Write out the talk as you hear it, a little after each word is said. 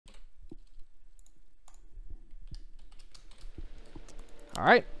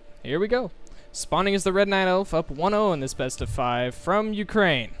Alright, here we go. Spawning as the Red Night Elf, up 1-0 in this best of 5 from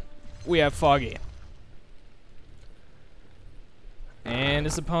Ukraine. We have Foggy. And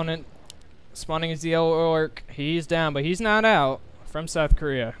his opponent spawning as the Yellow Orc. He's down, but he's not out. From South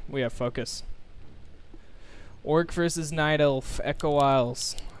Korea, we have Focus. Orc versus Night Elf, Echo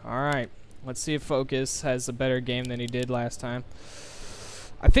Isles. Alright, let's see if Focus has a better game than he did last time.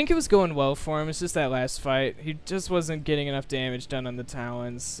 I think it was going well for him. It's just that last fight. He just wasn't getting enough damage done on the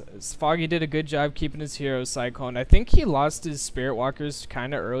Talons. Foggy did a good job keeping his hero cyclone. I think he lost his Spirit Walkers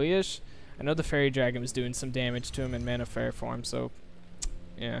kind of early-ish. I know the Fairy Dragon was doing some damage to him in Mana Fair form, so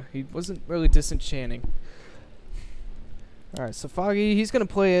yeah, he wasn't really disenchanting. Alright, so Foggy, he's going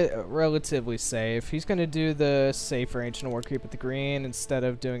to play it relatively safe. He's going to do the safer Ancient War Creep with the green instead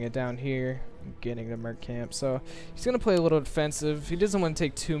of doing it down here and getting the Merc Camp. So he's going to play a little defensive. He doesn't want to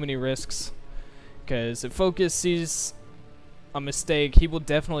take too many risks, because if Focus sees a mistake, he will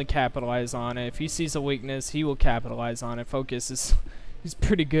definitely capitalize on it. If he sees a weakness, he will capitalize on it. Focus is he's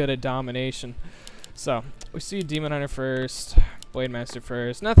pretty good at domination. So we see Demon Hunter first. Blade Master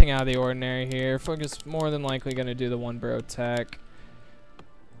first. Nothing out of the ordinary here. Focus more than likely going to do the one burrow attack.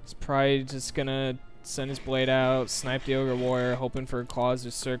 He's probably just going to send his blade out, snipe the Ogre Warrior, hoping for claws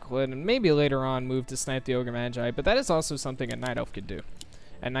or circlet, and maybe later on move to snipe the Ogre Magi. But that is also something a Night Elf could do.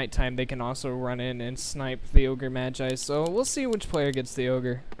 At nighttime, they can also run in and snipe the Ogre Magi. So we'll see which player gets the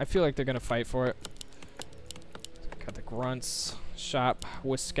Ogre. I feel like they're going to fight for it. Got the Grunts, Shop,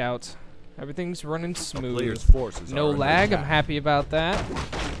 with Scout. Everything's running smooth. No lag. I'm happy about that.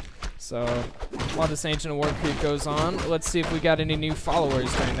 So while this Ancient War Creep goes on, let's see if we got any new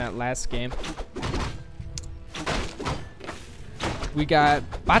followers during that last game. We got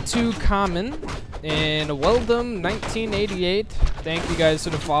Batu Common and Weldum 1988. Thank you guys for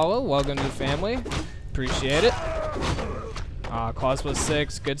the follow. Welcome to the family. Appreciate it. Claws plus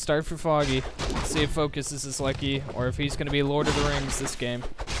 6. Good start for Foggy. Let's see if Focus is as lucky or if he's going to be Lord of the Rings this game.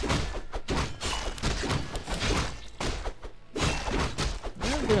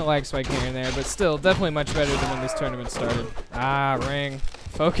 A lag spike here and there, but still definitely much better than when this tournament started. Ring.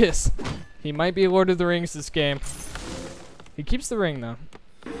 Focus. He might be Lord of the Rings this game. He keeps the ring though.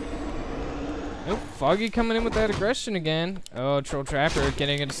 Nope. Foggy coming in with that aggression again. Oh, Troll Trapper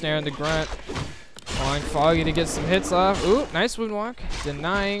getting a snare on the Grunt. Allowing Foggy to get some hits off. Ooh, nice Woodwalk.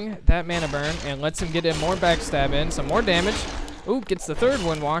 Denying that mana burn and lets him get in more backstab in, some more damage. Ooh, gets the third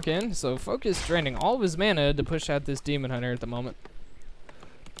Windwalk in. So Focus draining all of his mana to push out this Demon Hunter at the moment.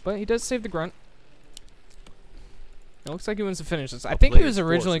 But he does save the Grunt. It looks like he wants to finish this. I think he was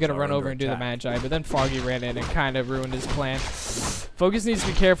originally going to run over and do the Magi, but then Foggy ran in and kind of ruined his plan. Focus needs to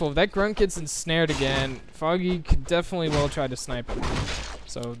be careful. If that Grunt gets ensnared again, Foggy could definitely well try to snipe him.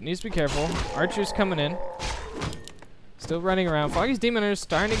 So needs to be careful. Archer's coming in. Still running around. Foggy's Demon Hunter is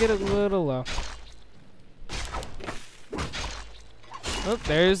starting to get a little low. Oh,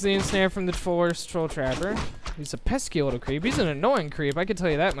 there's the ensnare from the forest Troll Trapper. He's a pesky little creep. He's an annoying creep, I can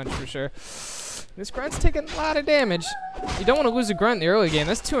tell you that much for sure. This Grunt's taking a lot of damage. You don't want to lose a Grunt in the early game.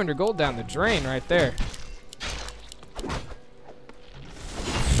 That's 200 gold down the drain right there.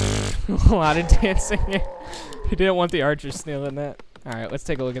 A lot of dancing here. He didn't want the Archer stealing that. Alright, let's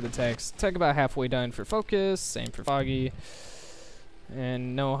take a look at the text. Tech about halfway done for Focus. Same for Foggy.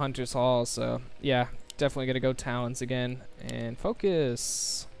 And no Hunter's Hall, so yeah, definitely going to go Talons again. And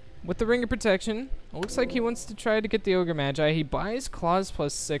Focus. With the Ring of Protection, it looks like he wants to try to get the Ogre Magi. He buys Claws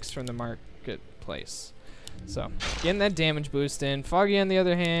plus 6 from the marketplace. So, getting that damage boost in. Foggy, on the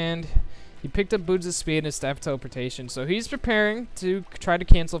other hand, he picked up Boots of Speed and his Staff of Teleportation. So, he's preparing to try to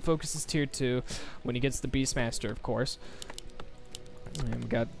cancel Focus's Tier 2 when he gets the Beastmaster, of course. And we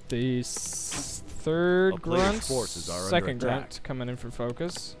got the third Grunt, second Grunt coming in for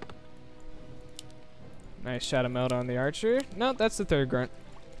Focus. Nice Shadow Meld on the Archer. No, that's the third Grunt.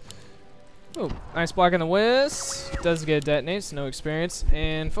 Oh, nice block on the Whiz. Does get a detonate, so no experience.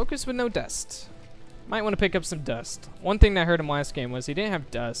 And Focus with no dust. Might want to pick up some dust. One thing that hurt him last game was he didn't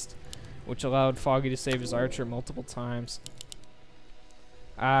have dust, which allowed Foggy to save his Archer multiple times.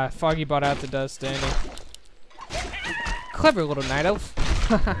 Foggy bought out the dust, didn't he? Clever little Night Elf.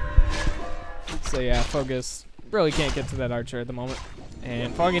 So yeah, Focus really can't get to that Archer at the moment.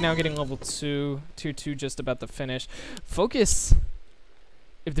 And Foggy now getting level 2. Tier 2 just about to finish. Focus.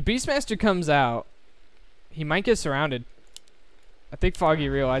 If the Beastmaster comes out, he might get surrounded. I think Foggy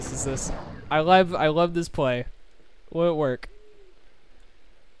realizes this. I love this play. Will it work?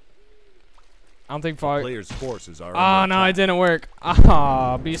 I don't think Foggy. Players' forces are oh no, it didn't work.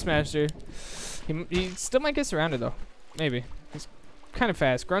 Ah, Beastmaster. He still might get surrounded though. Maybe. kind of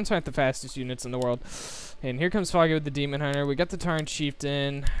fast. Grunts aren't the fastest units in the world. And here comes Foggy with the Demon Hunter. We got the Tarn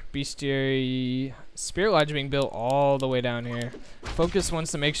Chieftain, Bestiary, Spirit Lodge being built all the way down here. Focus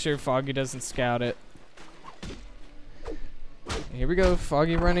wants to make sure Foggy doesn't scout it. And here we go,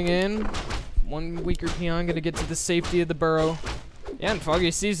 Foggy running in. One weaker peon gonna get to the safety of the burrow. Yeah, and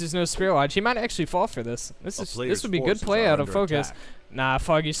Foggy sees there's no Spirit Lodge. He might actually fall for this. This would be good play out of Focus. Attack. Nah,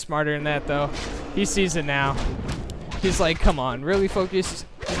 Foggy's smarter than that though. He sees it now. He's like, come on, really, Focus?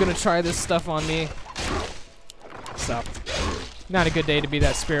 You're gonna try this stuff on me? So, not a good day to be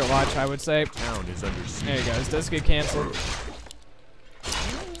that Spirit Lodge, I would say. There he goes. Does get canceled.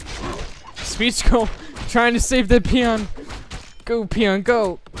 Speed Scroll trying to save that peon. Go, peon,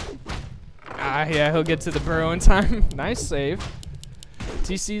 go. Ah, yeah, he'll get to the burrow in time. Nice save.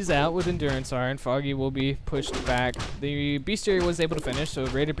 TC's out with Endurance R, and Foggy will be pushed back. The Bestiary was able to finish, so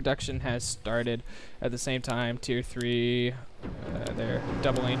rated production has started at the same time. Tier 3, their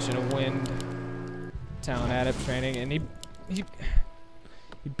double Ancient of Wind, Talent Adept training, and he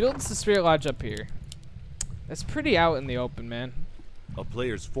builds the Spirit Lodge up here. That's pretty out in the open, man. A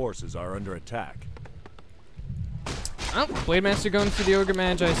player's forces are under attack. Oh, Blade Master going for the Ogre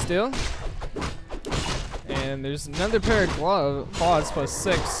Magi still. And there's another pair of claws plus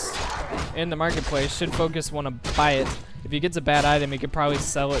 6 in the marketplace. Should Focus want to buy it. If he gets a bad item, he could probably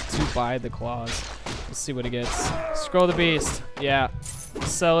sell it to buy the claws. Let's see what he gets. Scroll the Beast. Yeah.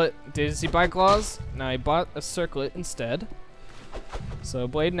 Sell it. Did he buy claws? No, he bought a circlet instead. So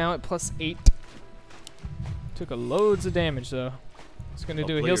Blade now at plus 8. Took a loads of damage though. He's gonna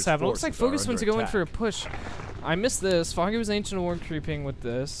do a heal salve. Looks like Focus wants to go in for a push. I missed this. Foggy was Ancient of War creeping with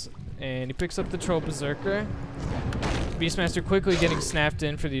this. And he picks up the Troll Berserker. Beastmaster quickly getting snapped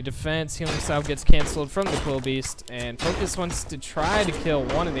in for the defense. Healing Salve gets canceled from the Quill Beast. And Focus wants to try to kill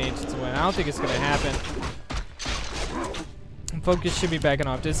one of the Ancients to win. I don't think it's going to happen. Focus should be backing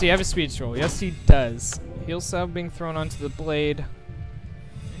off. Does he have a Speed Scroll? Yes, he does. Heal Salve being thrown onto the Blade.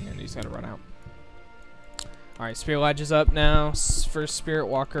 And he's going to run out. Alright, Spirit Lodge is up now. First Spirit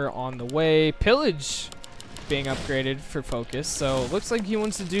Walker on the way. Pillage being upgraded for Focus, so looks like he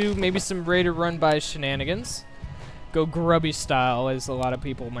wants to do maybe some Raider run by shenanigans. Go grubby style, as a lot of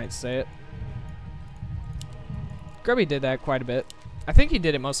people might say it. Grubby did that quite a bit. I think he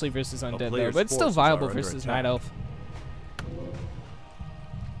did it mostly versus Undead though, but it's still viable versus Night Elf.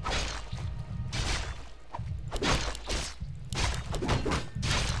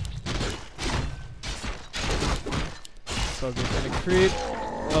 Focus gonna creep.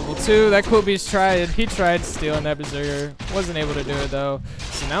 Level 2, that Quill Beast tried. He tried stealing that Berserker. Wasn't able to do it though.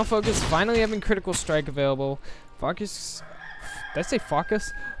 So now Focus finally having Critical Strike available. Focus, did I say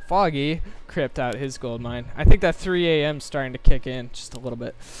Focus? Foggy crypt out his gold mine. I think that 3 a.m. starting to kick in just a little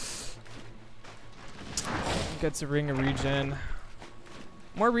bit. Gets a Ring of Regen.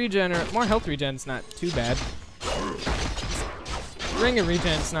 More regen, or more health regen's not too bad. Ring of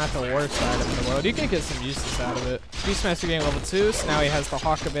Regen's not the worst item in the world. You can get some uses out of it. Beastmaster getting level 2, so now he has the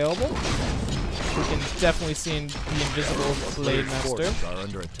Hawk available. We can definitely see the Invisible Blade Master.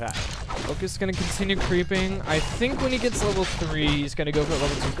 Focus is going to continue creeping. I think when he gets level 3, he's going to go for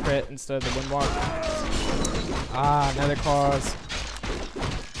level 2 crit instead of the Windwalk. Ah, another claws.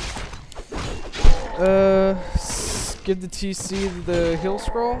 Give the TC the heal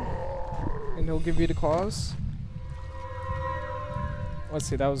scroll, and he'll give you the claws. Let's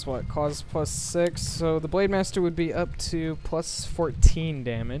see, that was what? Claws plus 6. So the Blade Master would be up to plus 14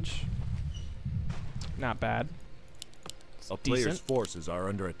 damage. Not bad. A player's forces are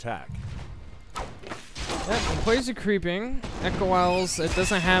under attack. Yep, and players are creeping. Echo Owls, it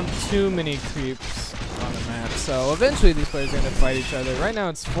doesn't have too many creeps on the map. So eventually these players are going to fight each other. Right now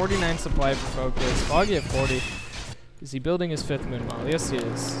it's 49 supply for Focus. Foggy at 40. Is he building his 5th Moon Model? Yes, he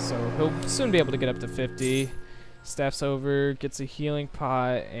is. So he'll soon be able to get up to 50. Staffs over, gets a Healing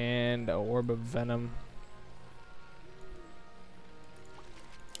Pot, and a Orb of Venom.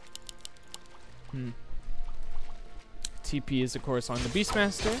 TP is, of course, on the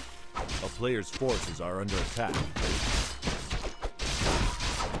Beastmaster. A player's forces are under attack.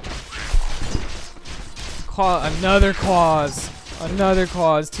 Another claws. Another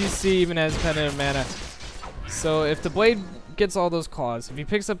claws. TC even has Penitent Mana. So if the Blade gets all those claws, if he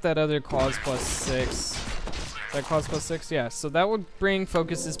picks up that other claws plus 6... That claws plus 6? Yeah, so that would bring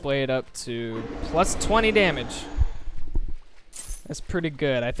Focus's Blade up to plus 20 damage. That's pretty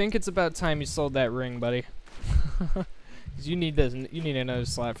good. I think it's about time you sold that ring, buddy. Because you need this. You need another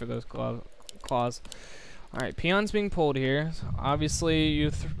slot for those claws. Alright, peons being pulled here. Obviously,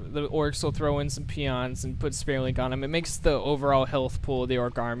 the orcs will throw in some peons and put Spirit Link on them. It makes the overall health pool of the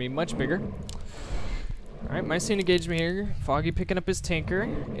orc army much bigger. Alright, my scene engagement here. Foggy picking up his Tinker.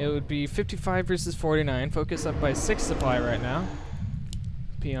 It would be 55 versus 49. Focus up by 6 supply right now.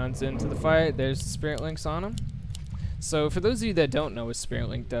 Peons into the fight. There's the Spirit Links on him. So for those of you that don't know what Spirit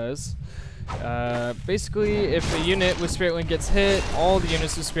Link does, basically if a unit with Spirit Link gets hit, all the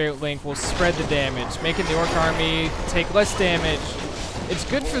units with Spirit Link will spread the damage, making the Orc army take less damage. It's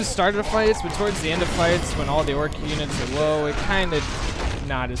good for the start of fights, but towards the end of fights, when all the Orc units are low, it kind of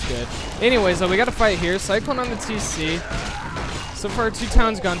not as good. Anyways, we got a fight here. Cyclone on the TC. So far, 2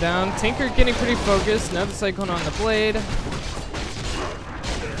 towns gone down. Tinker getting pretty focused. Another Cyclone on the Blade.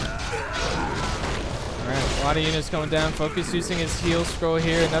 A lot of units going down. Focus using his heal scroll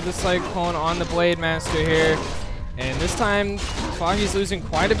here. Another Cyclone on the Blade Master here. And this time, Foggy's losing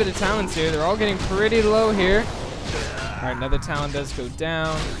quite a bit of talents here. They're all getting pretty low here. Alright, another Talon does go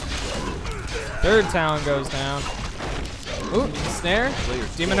down. 3rd Talon goes down. Ooh, snare.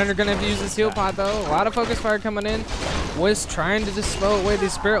 Demon Hunter gonna have to use his heal pot though. A lot of focus fire coming in. Was trying to just slow away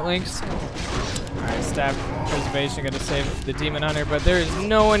these Spirit Links. Alright, Staff Preservation gonna save the Demon Hunter, but there is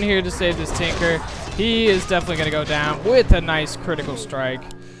no one here to save this Tinker. He is definitely going to go down with a nice critical strike.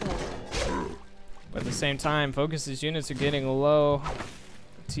 But at the same time, Focus's units are getting low.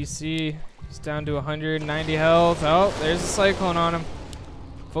 TC is down to 190 health. Oh, there's a Cyclone on him.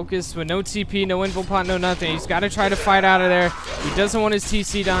 Focus with no TP, no Invul Pot, no nothing. He's got to try to fight out of there. He doesn't want his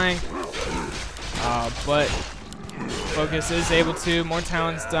TC dying. But Focus is able to. More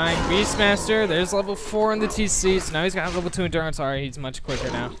Talons dying. Beastmaster, there's level 4 on the TC. So now he's got level 2 Endurance. Alright, he's much quicker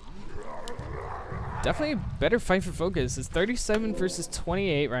now. Definitely a better fight for Focus. It's 37 versus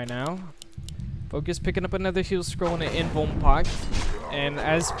 28 right now. Focus picking up another heal scroll and an Invul Pot. And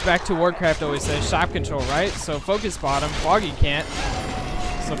as Back to Warcraft always says, shop control, right? So Focus bottom, Foggy can't.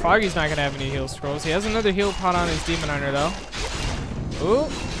 So Foggy's not going to have any heal scrolls. He has another heal pot on his Demon Hunter though. Ooh.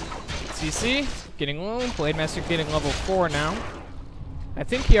 CC getting low. Blade Master getting level 4 now. I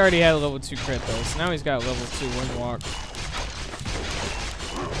think he already had a level 2 crit though. So now he's got level 2 Windwalk.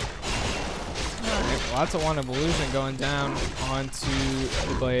 Lots of Wand of Illusion going down onto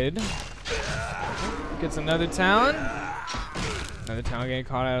the Blade. Gets another Talon. Another Talon getting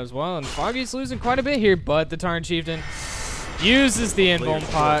caught out as well. And Foggy's losing quite a bit here, but the Tarn Chieftain uses the Invuln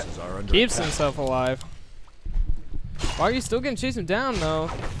Pot. Keeps himself alive. Foggy's still getting chased him down, though.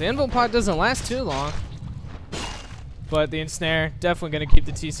 The Invuln Pot doesn't last too long. But the Ensnare definitely going to keep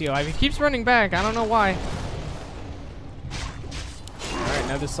the TC alive. He keeps running back. I don't know why.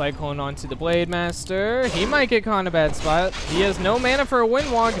 Another Cyclone onto the Blade Master. He might get caught in a bad spot. He has no mana for a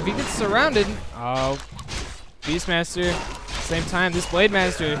Windwalk. If he gets surrounded, oh, Beastmaster. Same time, this Blade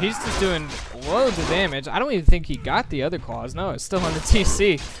Master, he's just doing loads of damage. I don't even think he got the other claws. No, it's still on the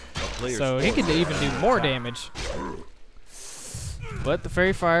TC. So he could even do more damage. But the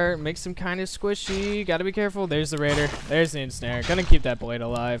Fairy Fire makes him kind of squishy. Gotta be careful. There's the Raider. There's the Ensnare. Gonna keep that Blade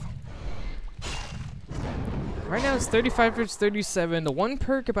alive. Right now it's 35 versus 37. The one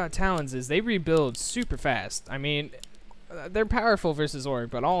perk about Talons is they rebuild super fast. I mean, they're powerful versus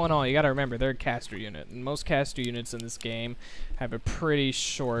Orc, but all in all, you gotta remember, they're a caster unit. And most caster units in this game have a pretty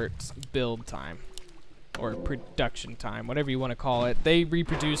short build time. Or production time, whatever you want to call it. They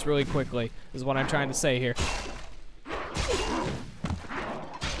reproduce really quickly, is what I'm trying to say here.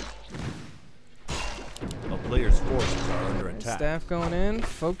 Player's forces are under attack. Staff going in.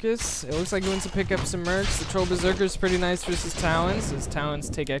 Focus. It looks like he wants to pick up some mercs. The Troll Berserker is pretty nice versus Talons. His Talons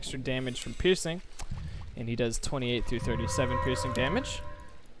take extra damage from piercing. And he does 28 through 37 piercing damage.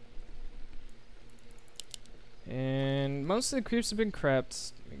 And most of the creeps have been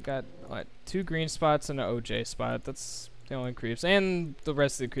crept. We got, what, 2 green spots and an OJ spot. That's the only creeps. And the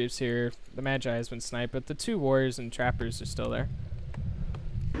rest of the creeps here. The Magi has been sniped, but the 2 warriors and trappers are still there.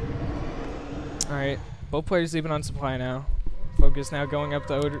 Alright. Both players leaving on supply now. Focus now going up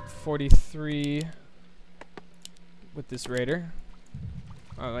to 43 with this Raider.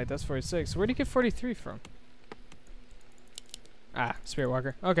 Oh, wait, that's 46. Where'd he get 43 from? Ah, Spirit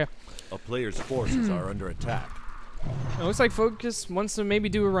Walker. Okay. A player's forces are under attack. It looks like Focus wants to maybe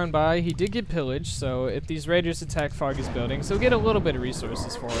do a run by. He did get pillaged, so if these Raiders attack Foggy's building, so he'll get a little bit of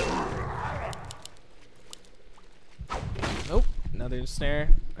resources for it. Nope. Another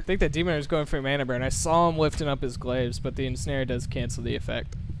Ensnare. I think that Demon is going for a mana burn. I saw him lifting up his glaives, but the Ensnare does cancel the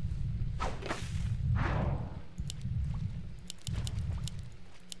effect.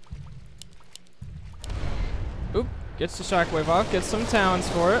 Oop. Gets the Shockwave off. Gets some Talons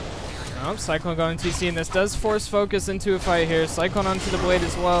for it. Oh, Cyclone going TC, and this does force Focus into a fight here. Cyclone onto the Blade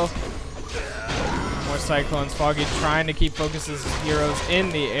as well. More Cyclones. Foggy trying to keep Focus's heroes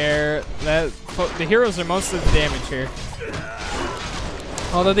in the air. The heroes are most of the damage here.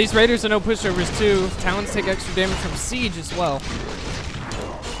 Although these Raiders are no pushovers too. Talons take extra damage from Siege as well.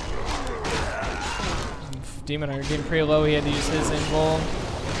 Demon Hunter getting pretty low. He had to use his invul.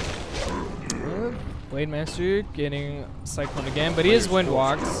 Blade Master getting Cyclone again, but he is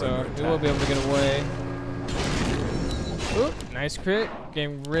Windwalked, so he will be able to get away. Ooh, nice crit.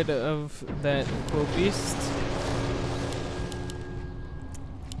 Getting rid of that cool beast.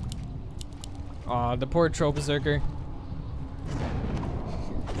 Aw, the poor Troll Berserker.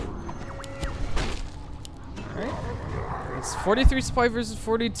 Alright. It's 43 supply versus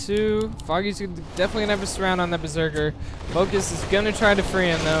 42. Foggy's definitely gonna have a surround on that Berserker. Focus is gonna try to free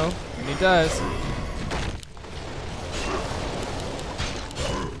him though, and he does.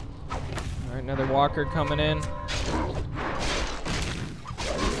 Alright, another Walker coming in.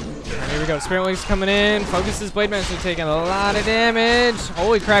 Here we go, Spirit Wing's coming in. Focus's Blade Master taking a lot of damage.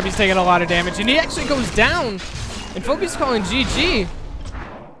 Holy crap, he's taking a lot of damage. And he actually goes down. And Focus calling GG.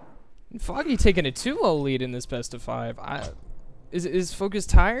 And Foggy taking a 2-0 lead in this best of 5. Is Focus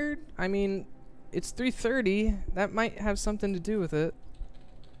tired? I mean, it's 3:30. That might have something to do with it.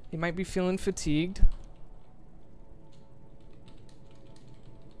 He might be feeling fatigued.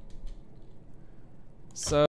 So